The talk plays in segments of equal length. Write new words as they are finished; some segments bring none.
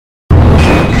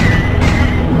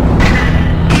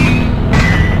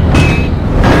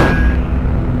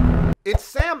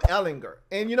Ehlinger.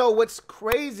 And you know what's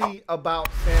crazy about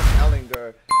Sam Ehlinger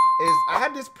is I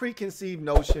had this preconceived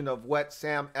notion of what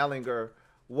Sam Ehlinger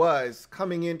was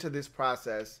coming into this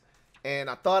process, and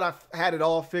I thought I had it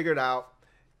all figured out,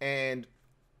 and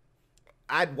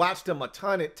I'd watched him a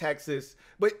ton at Texas,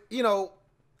 but you know,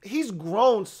 he's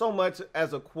grown so much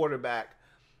as a quarterback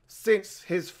since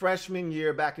his freshman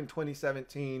year back in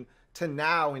 2017 to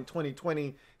now in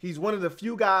 2020. He's one of the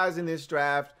few guys in this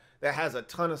draft that has a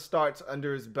ton of starts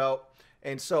under his belt.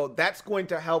 And so that's going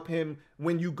to help him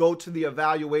when you go to the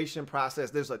evaluation process.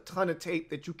 There's a ton of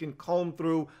tape that you can comb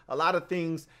through, a lot of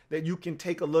things that you can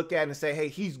take a look at and say, hey,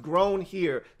 he's grown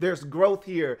here. There's growth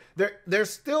here. There's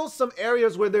still some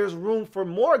areas where there's room for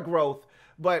more growth.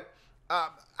 But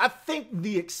I think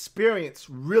the experience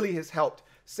really has helped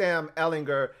Sam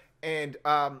Ehlinger. And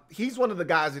he's one of the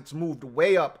guys that's moved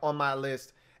way up on my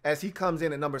list as he comes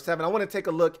in at number 7. I want to take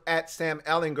a look at Sam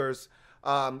Ehlinger's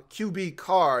QB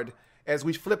card as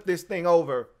we flip this thing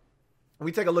over.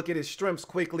 We take a look at his strengths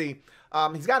quickly.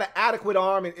 He's got an adequate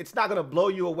arm. It's not going to blow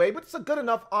you away, but it's a good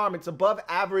enough arm. It's above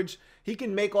average. He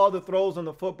can make all the throws on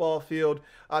the football field.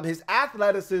 His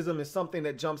athleticism is something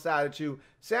that jumps out at you.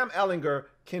 Sam Ehlinger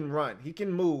can run. He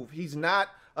can move. He's not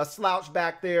a slouch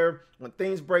back there. When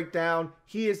things break down,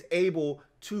 he is able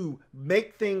to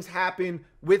make things happen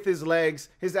with his legs.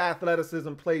 His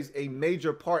athleticism plays a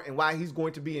major part in why he's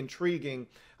going to be intriguing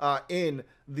in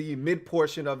the mid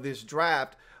portion of this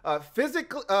draft. He's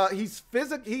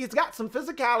got some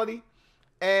physicality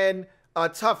and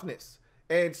toughness.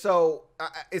 And so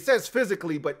it says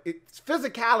physically, but it's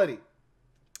physicality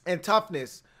and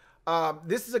toughness.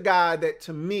 This is a guy that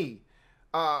to me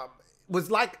was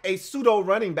like a pseudo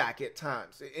running back at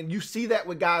times. And you see that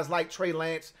with guys like Trey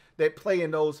Lance that play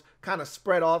in those kind of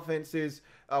spread offenses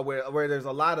where there's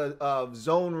a lot of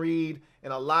zone read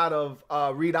and a lot of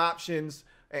read options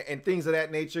and things of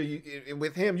that nature. And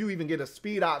with him, you even get a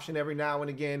speed option every now and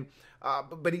again,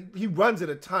 but he runs it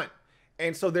a ton.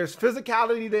 And so there's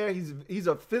physicality there. He's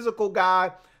a physical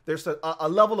guy. There's a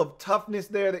level of toughness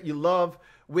there that you love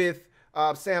with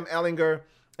Sam Ehlinger.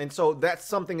 And so that's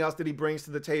something else that he brings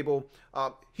to the table.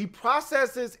 He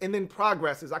processes and then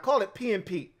progresses. I call it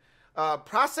P&P,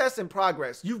 process and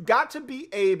progress. You've got to be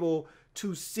able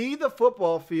to see the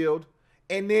football field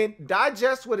and then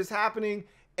digest what is happening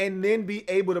and then be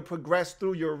able to progress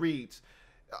through your reads.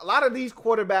 A lot of these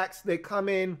quarterbacks, they come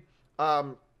in,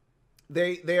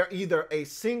 they're either a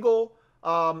single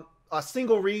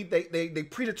read, they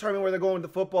predetermine where they're going with the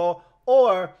football,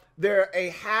 or they're a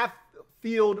half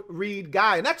field read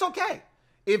guy, and that's okay.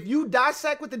 If you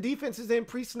dissect what the defense is in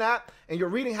pre-snap and you're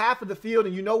reading half of the field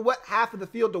and you know what half of the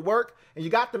field to work and you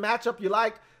got the matchup you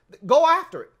like, go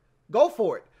after it. Go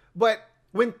for it. But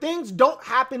when things don't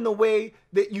happen the way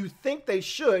that you think they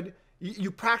should, you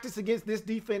practice against this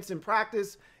defense in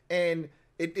practice and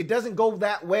it doesn't go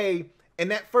that way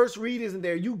and that first read isn't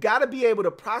there, you got to be able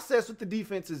to process what the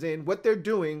defense is in, what they're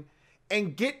doing,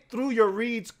 and get through your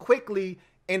reads quickly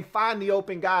and find the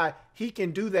open guy. He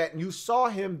can do that, and you saw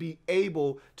him be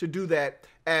able to do that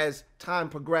as time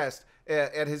progressed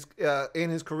in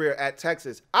his career at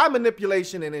Texas. Eye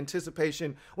manipulation and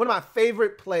anticipation, one of my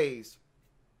favorite plays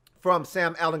from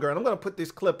Sam Ehlinger, and I'm going to put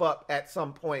this clip up at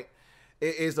some point,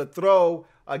 is a throw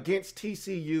against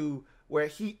TCU where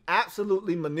he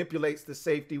absolutely manipulates the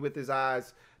safety with his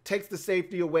eyes, takes the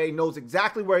safety away, knows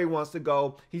exactly where he wants to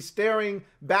go. He's staring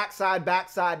backside,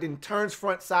 then turns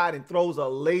front side and throws a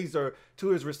laser to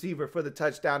his receiver for the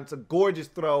touchdown. It's a gorgeous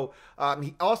throw.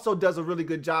 He also does a really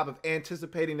good job of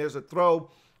anticipating. There's a throw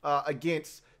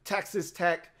against Texas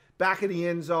Tech, back of the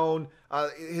end zone.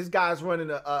 His guy's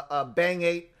running a bang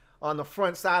 8 on the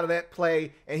front side of that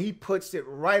play, and he puts it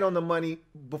right on the money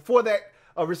before that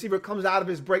a receiver comes out of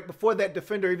his break, before that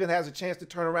defender even has a chance to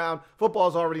turn around.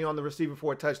 Football's already on the receiver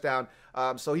for a touchdown.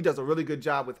 So he does a really good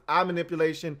job with eye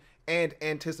manipulation and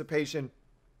anticipation.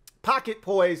 Pocket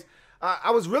poise.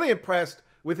 I was really impressed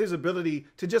with his ability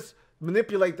to just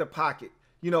manipulate the pocket.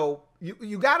 You know,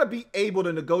 you got to be able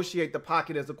to negotiate the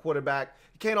pocket as a quarterback.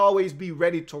 You can't always be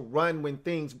ready to run when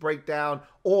things break down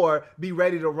or be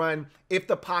ready to run if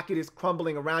the pocket is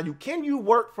crumbling around you. Can you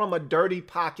work from a dirty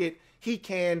pocket? He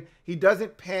can. He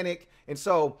doesn't panic. And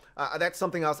so that's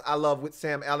something else I love with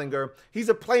Sam Ehlinger. He's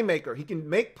a playmaker. He can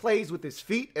make plays with his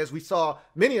feet, as we saw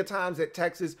many a times at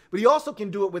Texas, but he also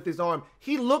can do it with his arm.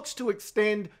 He looks to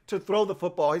extend to throw the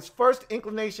football. His first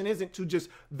inclination isn't to just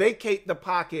vacate the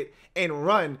pocket and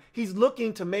run. He's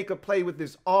looking to make a play with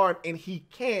his arm, and he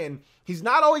can. He's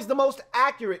not always the most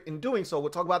accurate in doing so.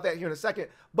 We'll talk about that here in a second.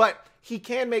 But he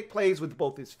can make plays with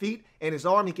both his feet and his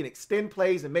arm. He can extend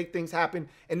plays and make things happen.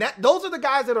 And those are the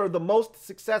guys that are the most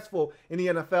successful in the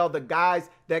NFL, the guys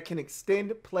that can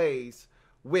extend plays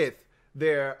with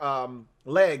their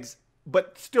legs,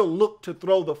 but still look to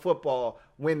throw the football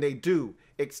when they do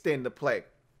extend the play.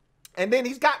 And then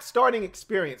he's got starting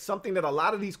experience, something that a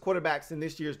lot of these quarterbacks in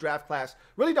this year's draft class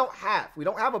really don't have. We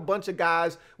don't have a bunch of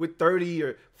guys with 30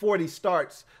 or 40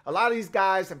 starts. A lot of these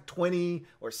guys have 20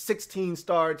 or 16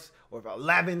 starts or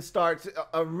 11 starts,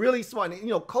 a really smart. You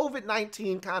know,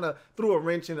 COVID-19 kind of threw a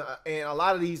wrench in a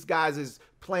lot of these guys'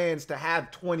 plans to have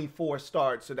 24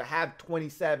 starts or to have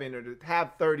 27 or to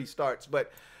have 30 starts.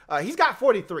 But he's got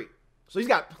 43. So he's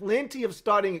got plenty of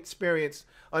starting experience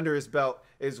under his belt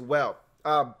as well.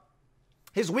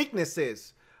 His weakness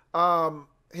is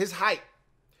his height.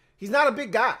 He's not a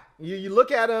big guy. You look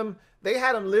at him, they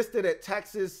had him listed at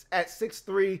Texas at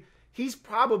 6'3". He's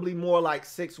probably more like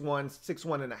 6'1",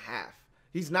 6'1 and a half.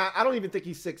 He's not, I don't even think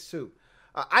he's 6'2".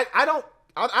 I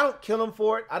don't kill him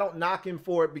for it. I don't knock him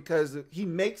for it because he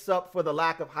makes up for the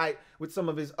lack of height with some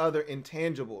of his other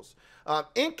intangibles.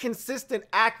 Inconsistent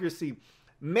accuracy.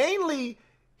 Mainly,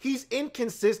 he's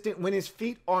inconsistent when his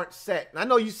feet aren't set. And I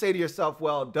know you say to yourself,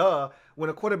 well, duh,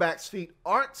 when a quarterback's feet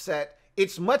aren't set,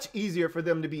 it's much easier for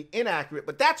them to be inaccurate.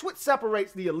 But that's what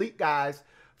separates the elite guys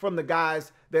from the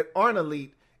guys that aren't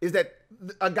elite, is that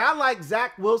a guy like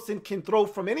Zach Wilson can throw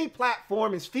from any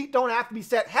platform. His feet don't have to be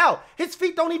set. Hell, his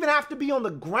feet don't even have to be on the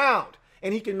ground,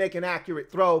 and he can make an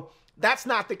accurate throw. That's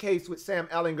not the case with Sam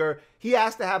Ehlinger. He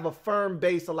has to have a firm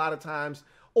base a lot of times,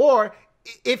 or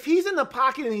if he's in the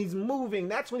pocket and he's moving,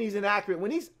 that's when he's inaccurate.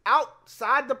 When he's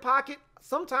outside the pocket,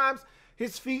 sometimes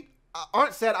his feet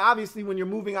aren't set, obviously, when you're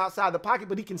moving outside the pocket,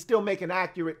 but he can still make an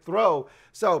accurate throw.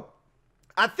 So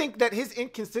I think that his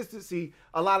inconsistency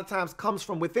a lot of times comes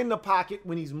from within the pocket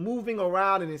when he's moving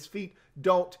around and his feet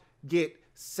don't get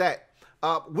set.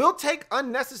 Will take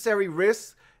unnecessary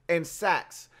risks and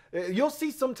sacks. You'll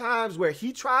see sometimes where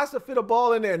he tries to fit a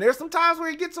ball in there, and there's some times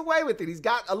where he gets away with it. He's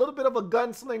got a little bit of a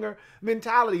gunslinger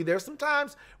mentality. There's some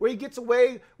times where he gets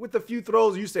away with a few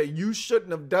throws. You say, you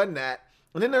shouldn't have done that.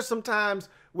 And then there's some times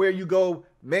where you go,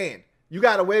 man, you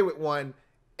got away with one.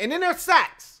 And then there's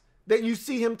sacks that you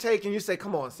see him take, and you say,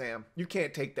 come on, Sam, you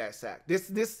can't take that sack.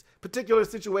 This particular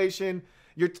situation,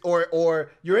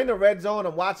 or you're in the red zone.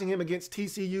 I'm watching him against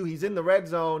TCU. He's in the red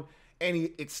zone, and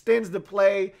he extends the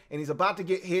play, and he's about to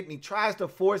get hit, and he tries to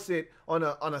force it on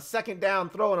a second down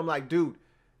throw, and I'm like, dude,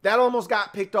 that almost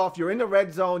got picked off. You're in the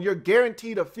red zone. You're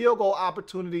guaranteed a field goal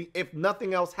opportunity if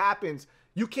nothing else happens.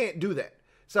 You can't do that.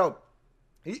 So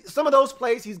some of those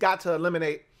plays he's got to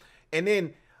eliminate. And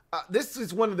then this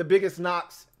is one of the biggest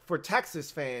knocks for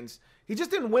Texas fans. He just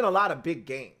didn't win a lot of big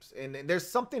games. And there's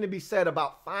something to be said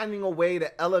about finding a way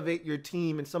to elevate your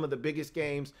team in some of the biggest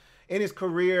games. In his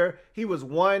career, he was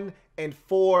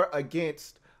 1-4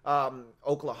 against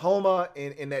Oklahoma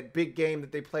in that big game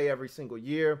that they play every single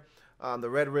year, the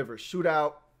Red River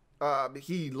Shootout.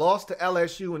 He lost to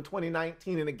LSU in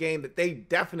 2019 in a game that they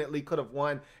definitely could have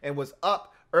won, and was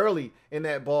up early in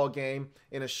that ball game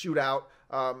in a shootout.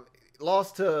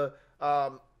 Lost to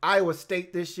Iowa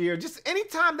State this year. Just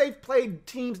anytime they've played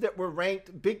teams that were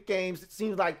ranked, big games, it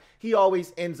seems like he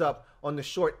always ends up on the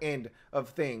short end of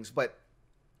things. But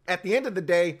at the end of the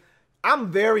day,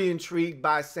 I'm very intrigued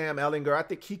by Sam Ehlinger. I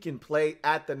think he can play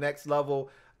at the next level.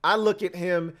 I look at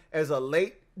him as a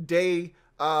late day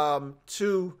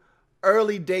 2,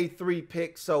 early day 3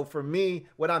 pick. So for me,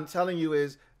 what I'm telling you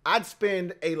is I'd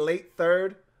spend a late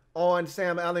 3rd on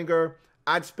Sam Ehlinger.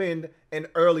 I'd spend an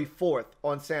early 4th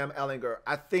on Sam Ehlinger.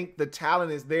 I think the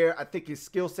talent is there. I think his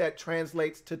skill set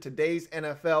translates to today's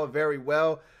NFL very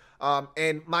well.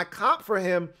 And my comp for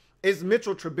him is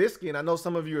Mitchell Trubisky. And I know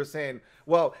some of you are saying,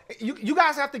 well, you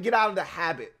guys have to get out of the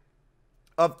habit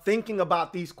of thinking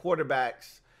about these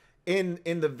quarterbacks in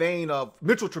the vein of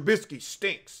Mitchell Trubisky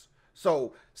stinks,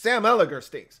 so Sam Ehlinger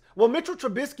stinks. Well, Mitchell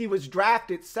Trubisky was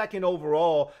drafted 2nd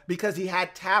overall because he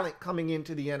had talent coming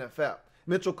into the NFL.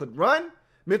 Mitchell could run.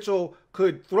 Mitchell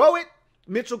could throw it.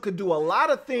 Mitchell could do a lot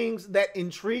of things that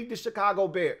intrigued the Chicago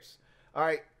Bears. All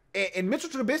right. And Mitchell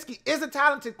Trubisky is a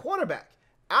talented quarterback.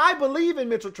 I believe in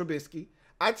Mitchell Trubisky.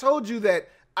 I told you that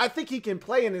I think he can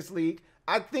play in this league.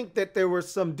 I think that there were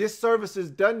some disservices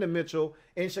done to Mitchell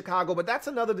in Chicago, but that's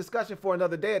another discussion for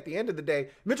another day. At the end of the day,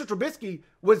 Mitchell Trubisky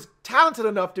was talented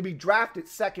enough to be drafted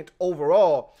 2nd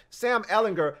overall. Sam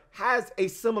Ehlinger has a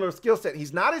similar skill set.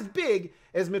 He's not as big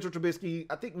as Mitchell Trubisky.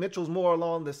 I think Mitchell's more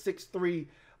along the 6'3",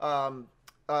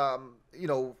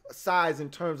 size in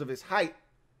terms of his height.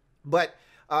 But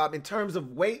In terms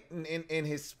of weight and in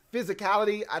his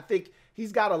physicality, I think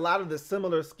he's got a lot of the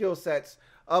similar skill sets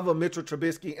of a Mitchell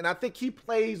Trubisky, and I think he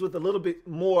plays with a little bit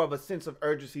more of a sense of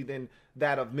urgency than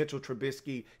that of Mitchell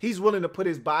Trubisky. He's willing to put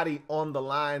his body on the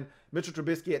line. Mitchell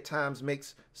Trubisky at times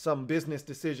makes some business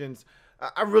decisions.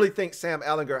 I really think Sam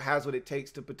Ehlinger has what it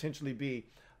takes to potentially be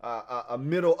a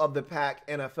middle of the pack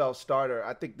NFL starter.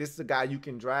 I think this is a guy you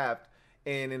can draft,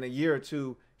 and in a year or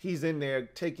two, he's in there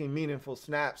taking meaningful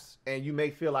snaps, and you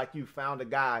may feel like you found a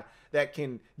guy that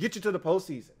can get you to the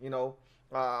postseason. You know,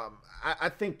 I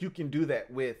think you can do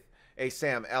that with a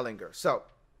Sam Ehlinger. So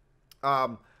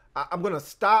I'm going to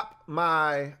stop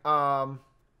my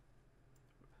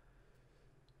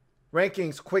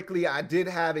rankings quickly. I did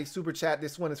have a super chat.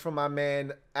 This one is from my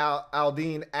man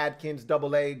Aldine Adkins,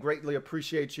 AA. Greatly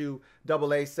appreciate you.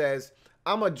 AA says,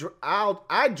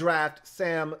 I draft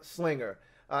Sam Slinger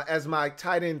as my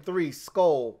tight end 3.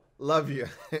 Skull, love you.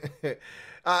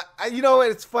 You know,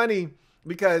 it's funny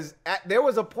because there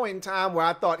was a point in time where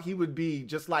I thought he would be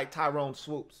just like Tyrone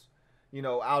Swoops, you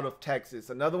know, out of Texas.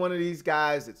 Another one of these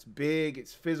guys. It's big,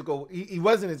 it's physical. He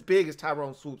wasn't as big as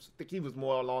Tyrone Swoops. I think he was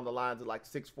more along the lines of like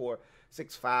 6'4",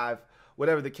 6'5",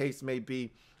 whatever the case may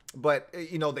be. But,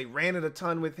 you know, they ran it a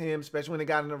ton with him, especially when they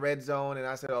got in the red zone. And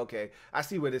I said, okay, I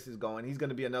see where this is going. He's going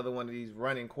to be another one of these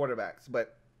running quarterbacks.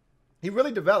 But he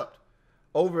really developed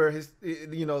over his,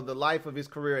 you know, the life of his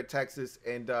career at Texas.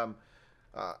 And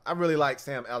I really like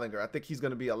Sam Ehlinger. I think he's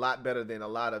going to be a lot better than a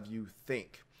lot of you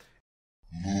think.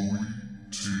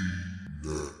 LouieTeeNetwork.